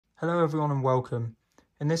Hello everyone and welcome.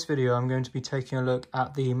 In this video I'm going to be taking a look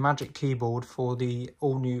at the Magic Keyboard for the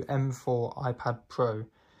all-new M4 iPad Pro.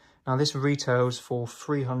 Now this retails for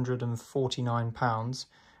 £349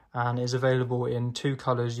 and is available in two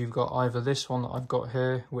colours. You've got either this one that I've got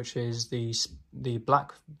here, which is the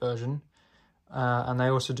black version, and they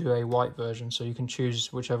also do a white version, so you can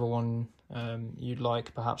choose whichever one you'd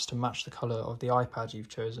like, perhaps to match the colour of the iPad you've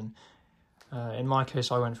chosen. In my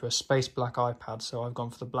case, I went for a space black iPad, so I've gone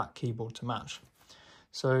for the black keyboard to match.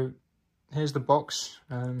 So here's the box,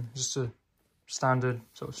 just a standard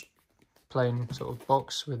sort of plain sort of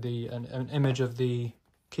box with an image of the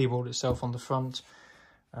keyboard itself on the front,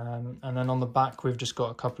 and then on the back we've just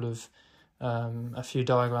got a couple of a few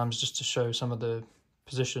diagrams just to show some of the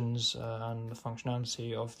positions and the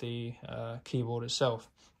functionality of the keyboard itself.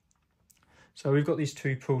 So we've got these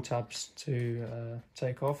two pull tabs to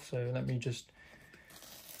take off, so let me just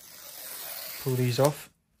pull these off.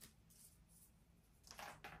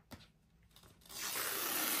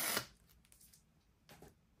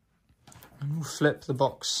 And we'll flip the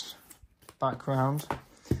box back round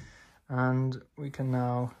and we can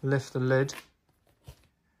now lift the lid,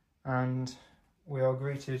 and we are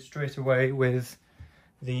greeted straight away with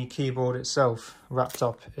the keyboard itself wrapped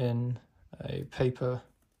up in a paper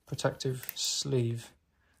protective sleeve.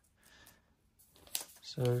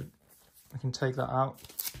 So we can take that out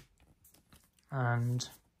and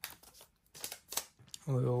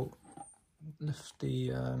we'll lift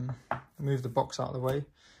the move the box out of the way.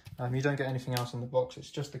 You don't get anything else in the box,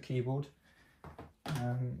 it's just the keyboard.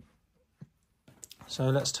 So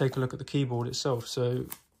let's take a look at the keyboard itself. So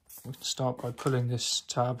we can start by pulling this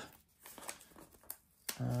tab.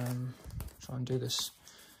 Try and do this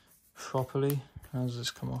properly. How does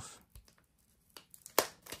this come off?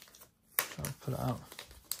 Try and pull it out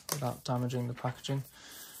without damaging the packaging.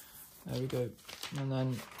 There we go. And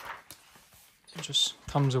then it just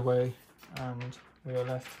comes away and we are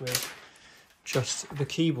left with just the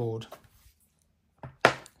keyboard.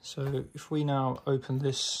 So if we now open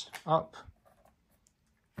this up,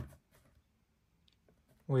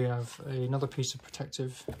 we have another piece of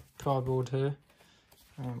protective cardboard here,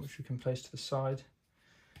 which we can place to the side.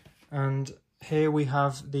 And here we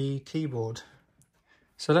have the keyboard.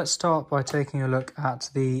 So let's start by taking a look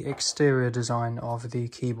at the exterior design of the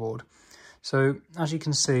keyboard. So as you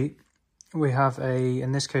can see, we have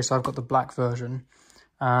in this case I've got the black version,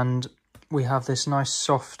 and we have this nice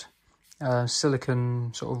soft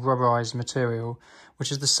silicone sort of rubberized material,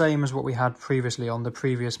 which is the same as what we had previously on the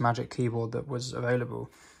previous Magic Keyboard that was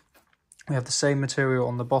available. We have the same material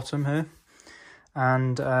on the bottom here,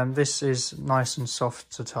 and this is nice and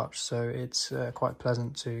soft to touch, so it's quite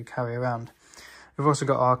pleasant to carry around. We've also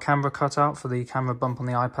got our camera cutout for the camera bump on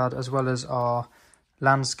the iPad, as well as our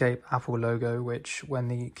landscape Apple logo, which when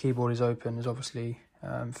the keyboard is open is obviously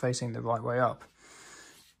facing the right way up.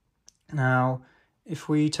 Now if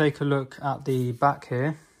we take a look at the back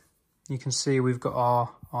here, you can see we've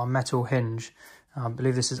got our metal hinge. I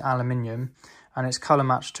believe this is aluminium, and it's colour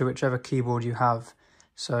matched to whichever keyboard you have.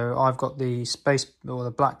 So I've got the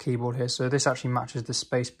the black keyboard here, so this actually matches the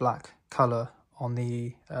space black colour on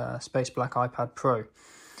the space black iPad Pro.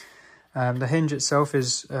 The hinge itself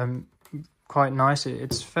is quite nice.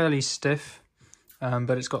 It's fairly stiff,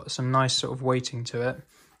 but it's got some nice sort of weighting to it.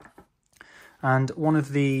 And one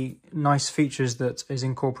of the nice features that is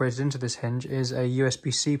incorporated into this hinge is a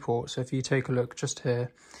USB-C port. So if you take a look just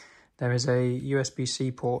here, there is a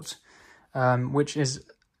USB-C port,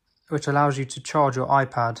 which allows you to charge your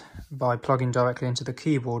iPad by plugging directly into the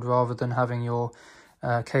keyboard rather than having your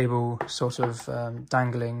cable sort of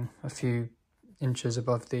dangling a few inches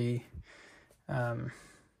above the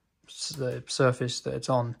surface that it's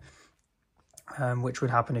on, which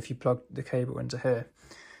would happen if you plug the cable into here.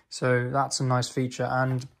 So that's a nice feature,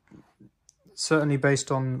 and certainly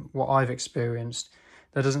based on what I've experienced,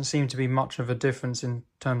 there doesn't seem to be much of a difference in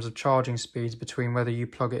terms of charging speeds between whether you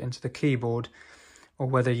plug it into the keyboard or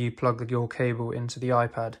whether you plug your cable into the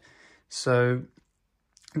iPad. So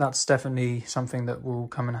that's definitely something that will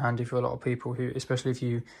come in handy for a lot of people, who, especially if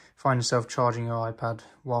you find yourself charging your iPad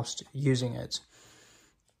whilst using it.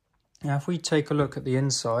 Now if we take a look at the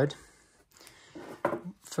inside,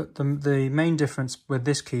 the main difference with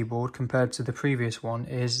this keyboard compared to the previous one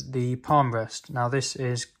is the palm rest. Now this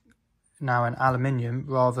is now an aluminium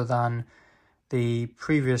rather than the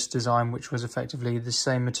previous design, which was effectively the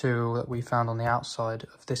same material that we found on the outside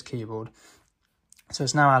of this keyboard. So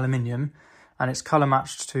it's now aluminium, and it's colour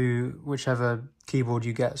matched to whichever keyboard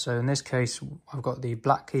you get. So in this case I've got the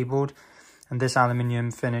black keyboard, and this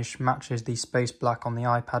aluminium finish matches the space black on the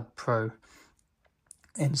iPad Pro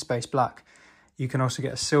in space black. You can also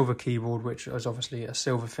get a silver keyboard, which is obviously a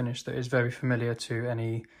silver finish that is very familiar to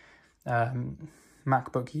any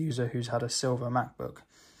MacBook user who's had a silver MacBook.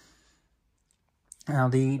 Now,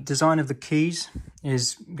 the design of the keys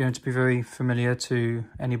is going to be very familiar to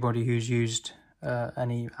anybody who's used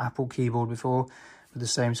any Apple keyboard before, with the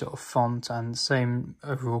same sort of font and same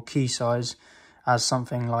overall key size as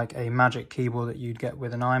something like a Magic Keyboard that you'd get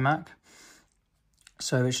with an iMac.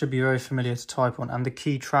 So it should be very familiar to type on, and the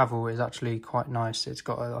key travel is actually quite nice. It's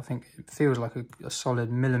got, I think it feels like a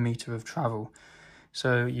solid millimetre of travel.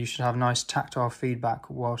 So you should have nice tactile feedback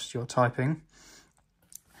whilst you're typing.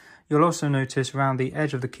 You'll also notice around the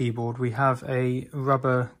edge of the keyboard we have a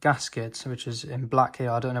rubber gasket, which is in black here.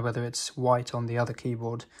 I don't know whether it's white on the other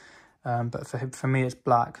keyboard, but for me it's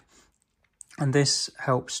black. And this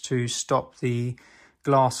helps to stop the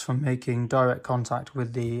glass from making direct contact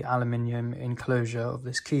with the aluminium enclosure of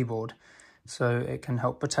this keyboard. So it can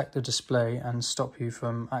help protect the display and stop you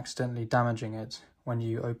from accidentally damaging it when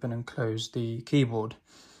you open and close the keyboard.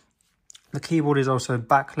 The keyboard is also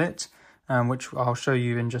backlit, which I'll show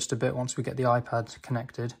you in just a bit once we get the iPad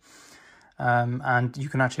connected. And you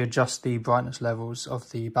can actually adjust the brightness levels of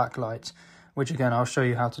the backlight, which again I'll show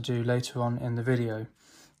you how to do later on in the video.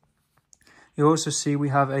 You'll also see we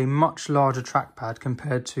have a much larger trackpad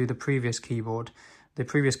compared to the previous keyboard. The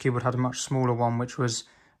previous keyboard had a much smaller one, which was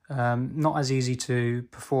not as easy to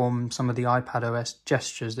perform some of the iPadOS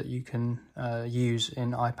gestures that you can use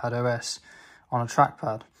in iPadOS on a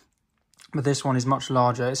trackpad. But this one is much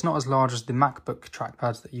larger. It's not as large as the MacBook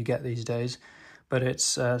trackpads that you get these days, but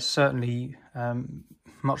it's certainly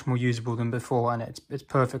much more usable than before, and it's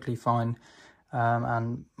perfectly fine.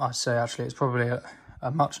 And I'd say actually it's probably a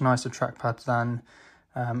much nicer trackpad than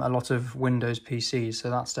a lot of Windows PCs, so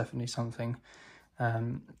that's definitely something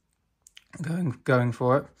going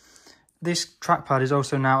for it. This trackpad is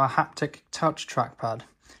also now a haptic touch trackpad.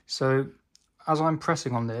 So as I'm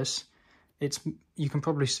pressing on this, you can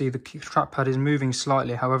probably see the trackpad is moving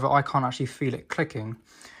slightly. However, I can't actually feel it clicking,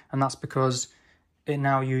 and that's because it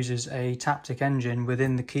now uses a Taptic engine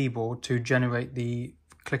within the keyboard to generate the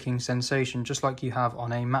clicking sensation, just like you have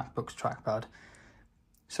on a MacBook's trackpad.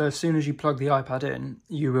 So as soon as you plug the iPad in,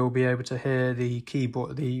 you will be able to hear the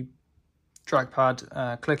keyboard, the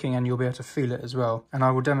trackpad clicking, and you'll be able to feel it as well. And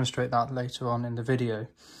I will demonstrate that later on in the video.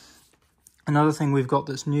 Another thing we've got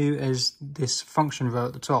that's new is this function row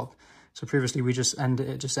at the top. So previously it just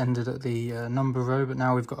ended at the number row, but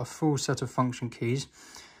now we've got a full set of function keys,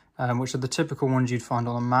 which are the typical ones you'd find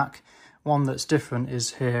on a Mac. One that's different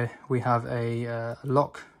is here we have a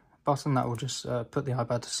lock button that will just put the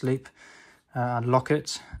iPad to sleep and lock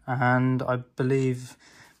it. And I believe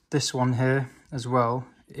this one here as well,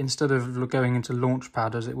 instead of going into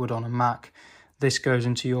Launchpad as it would on a Mac, this goes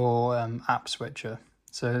into your app switcher.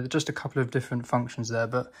 So just a couple of different functions there,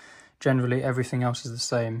 but generally everything else is the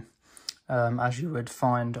same. As you would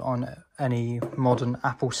find on any modern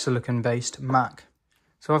Apple Silicon-based Mac.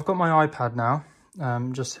 So I've got my iPad now,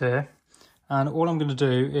 just here, and all I'm going to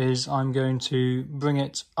do is I'm going to bring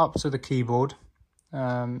it up to the keyboard,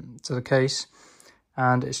 to the case,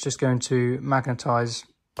 and it's just going to magnetize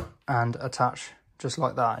and attach just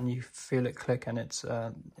like that, and you feel it click, and it's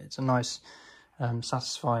a nice,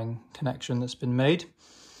 satisfying connection that's been made.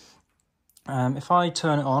 If I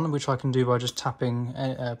turn it on, which I can do by just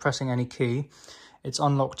pressing any key, it's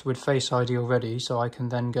unlocked with Face ID already, so I can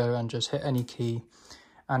then go and just hit any key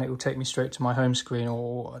and it will take me straight to my home screen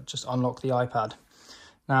or just unlock the iPad.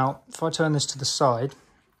 Now, if I turn this to the side,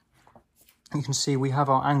 you can see we have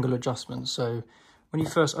our angle adjustment. So when you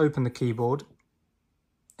first open the keyboard,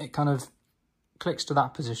 it kind of clicks to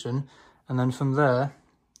that position, and then from there,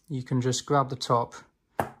 you can just grab the top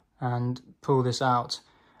and pull this out.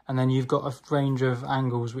 And then you've got a range of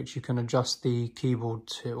angles which you can adjust the keyboard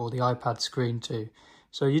to, or the iPad screen to.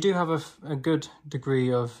 So you do have a good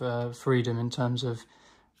degree of freedom in terms of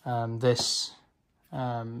this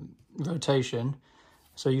rotation.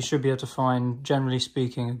 So you should be able to find, generally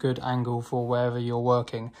speaking, a good angle for wherever you're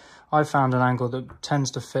working. I've found an angle that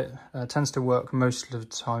tends to work most of the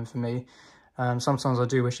time for me. Sometimes I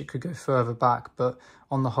do wish it could go further back, but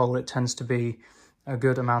on the whole it tends to be a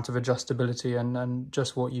good amount of adjustability and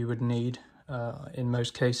just what you would need in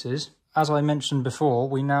most cases. As I mentioned before,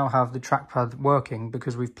 we now have the trackpad working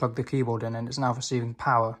because we've plugged the keyboard in and it's now receiving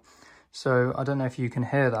power. So I don't know if you can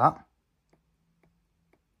hear that,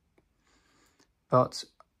 but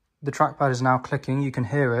the trackpad is now clicking, you can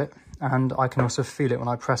hear it, and I can also feel it when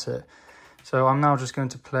I press it. So I'm now just going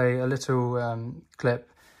to play a little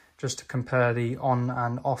clip just to compare the on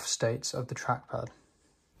and off states of the trackpad.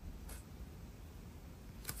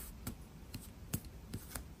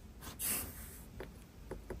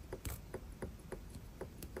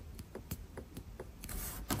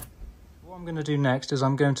 I'm going to do next is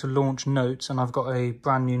I'm going to launch Notes, and I've got a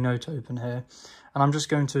brand new note open here, and I'm just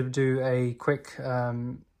going to do a quick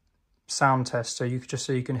sound test so you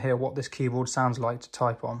can hear what this keyboard sounds like to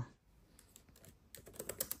type on.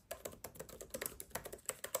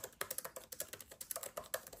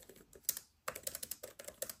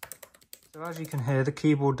 So as you can hear, the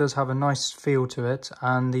keyboard does have a nice feel to it,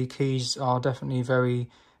 and the keys are definitely very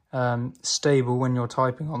stable when you're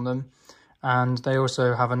typing on them, and they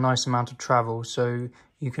also have a nice amount of travel, so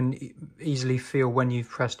you can easily feel when you've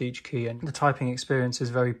pressed each key, and the typing experience is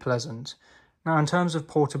very pleasant. Now, in terms of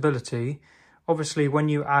portability, obviously when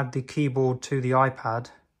you add the keyboard to the iPad,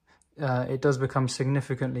 it does become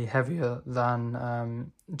significantly heavier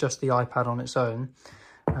than just the iPad on its own.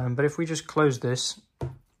 But if we just close this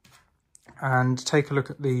and take a look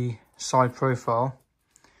at the side profile,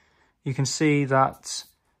 you can see that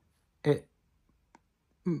it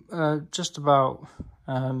just about,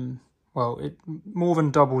 well, it more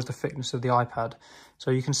than doubles the thickness of the iPad.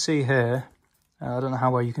 So you can see here, I don't know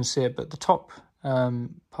how well you can see it, but the top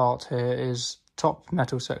part here is, top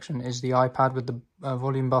metal section is the iPad with the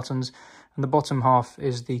volume buttons, and the bottom half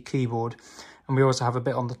is the keyboard. And we also have a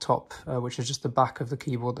bit on the top, which is just the back of the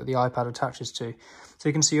keyboard that the iPad attaches to. So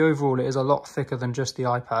you can see overall it is a lot thicker than just the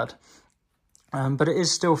iPad, but it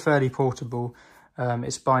is still fairly portable.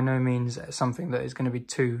 It's by no means something that is going to be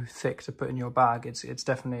too thick to put in your bag. It's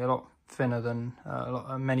definitely a lot thinner than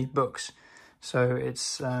many books, so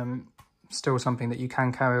it's still something that you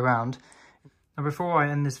can carry around. Now, before I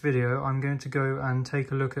end this video, I'm going to go and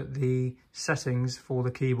take a look at the settings for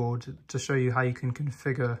the keyboard to show you how you can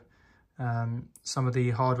configure some of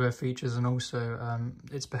the hardware features and also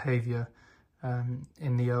its behaviour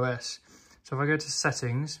in the OS. So if I go to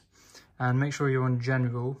settings and make sure you're on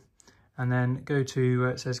general, and then go to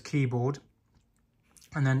where it says keyboard,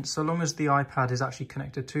 and then so long as the iPad is actually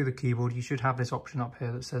connected to the keyboard, you should have this option up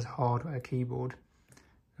here that says hardware keyboard.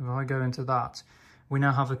 If I go into that, we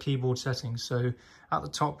now have the keyboard settings. So at the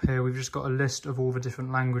top here, we've just got a list of all the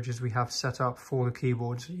different languages we have set up for the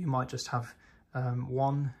keyboard. So you might just have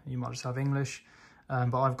one, you might just have English,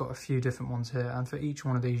 but I've got a few different ones here. And for each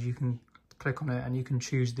one of these, you can click on it and you can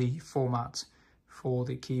choose the format for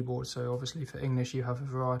the keyboard. So obviously for English, you have a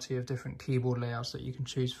variety of different keyboard layouts that you can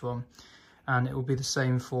choose from. And it will be the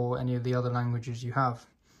same for any of the other languages you have.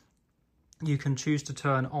 You can choose to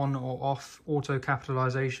turn on or off auto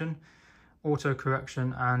capitalization, auto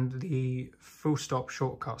correction, and the full stop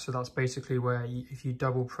shortcut. So that's basically where if you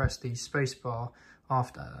double press the space bar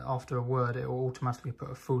after a word, it will automatically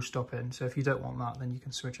put a full stop in. So if you don't want that, then you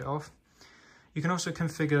can switch it off. You can also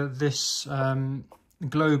configure this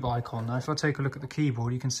globe icon. Now if I take a look at the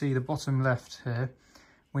keyboard, you can see the bottom left here,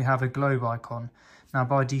 we have a globe icon. Now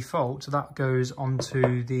by default, that goes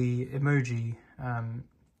onto the emoji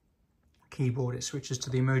keyboard. It switches to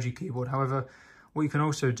the emoji keyboard. However, what you can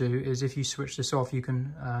also do is if you switch this off, you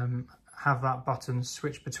can have that button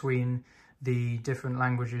switch between the different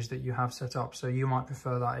languages that you have set up. So you might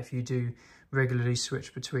prefer that if you do regularly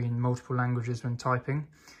switch between multiple languages when typing.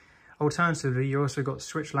 Alternatively, you also got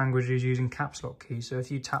switch languages using caps lock key. So if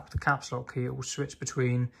you tap the caps lock key, it will switch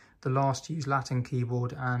between the last used Latin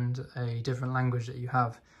keyboard and a different language that you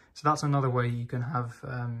have. So that's another way you can have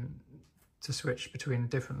to switch between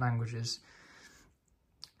different languages.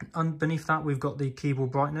 Underneath that, we've got the keyboard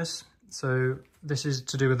brightness. So this is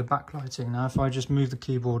to do with the backlighting. Now, if I just move the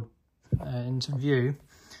keyboard into view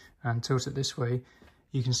and tilt it this way,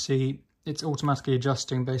 you can see it's automatically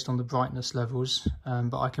adjusting based on the brightness levels,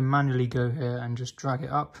 but I can manually go here and just drag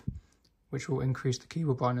it up, which will increase the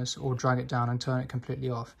keyboard brightness, or drag it down and turn it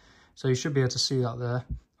completely off. So you should be able to see that there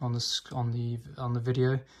on the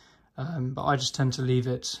video, but I just tend to leave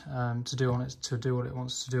it to do what it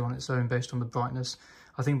wants to do on its own based on the brightness.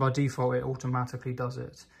 I think by default it automatically does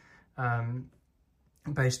it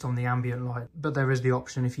based on the ambient light, but there is the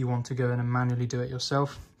option if you want to go in and manually do it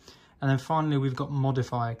yourself. And then finally, we've got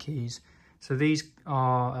modifier keys. So these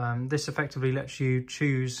are, this effectively lets you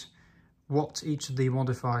choose what each of the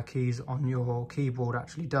modifier keys on your keyboard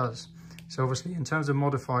actually does. So obviously in terms of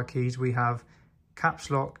modifier keys, we have caps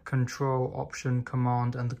lock, control, option,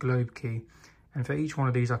 command, and the globe key. And for each one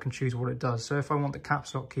of these, I can choose what it does. So if I want the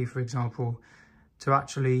caps lock key, for example, to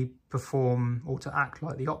actually perform or to act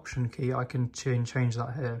like the option key, I can change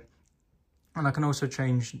that here. And I can also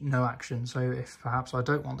change no action. So if perhaps I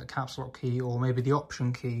don't want the caps lock key or maybe the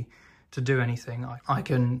option key to do anything, I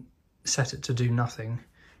can set it to do nothing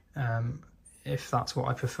if that's what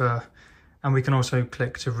I prefer. And we can also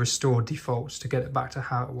click to restore defaults to get it back to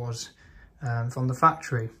how it was from the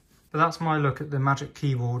factory. But that's my look at the Magic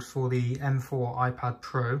Keyboard for the M4 iPad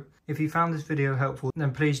Pro. If you found this video helpful,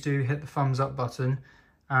 then please do hit the thumbs up button.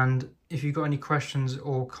 And if you've got any questions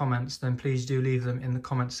or comments, then please do leave them in the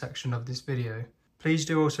comments section of this video. Please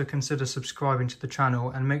do also consider subscribing to the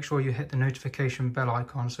channel and make sure you hit the notification bell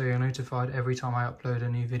icon so you're notified every time I upload a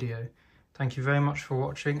new video. Thank you very much for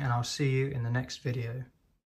watching, and I'll see you in the next video.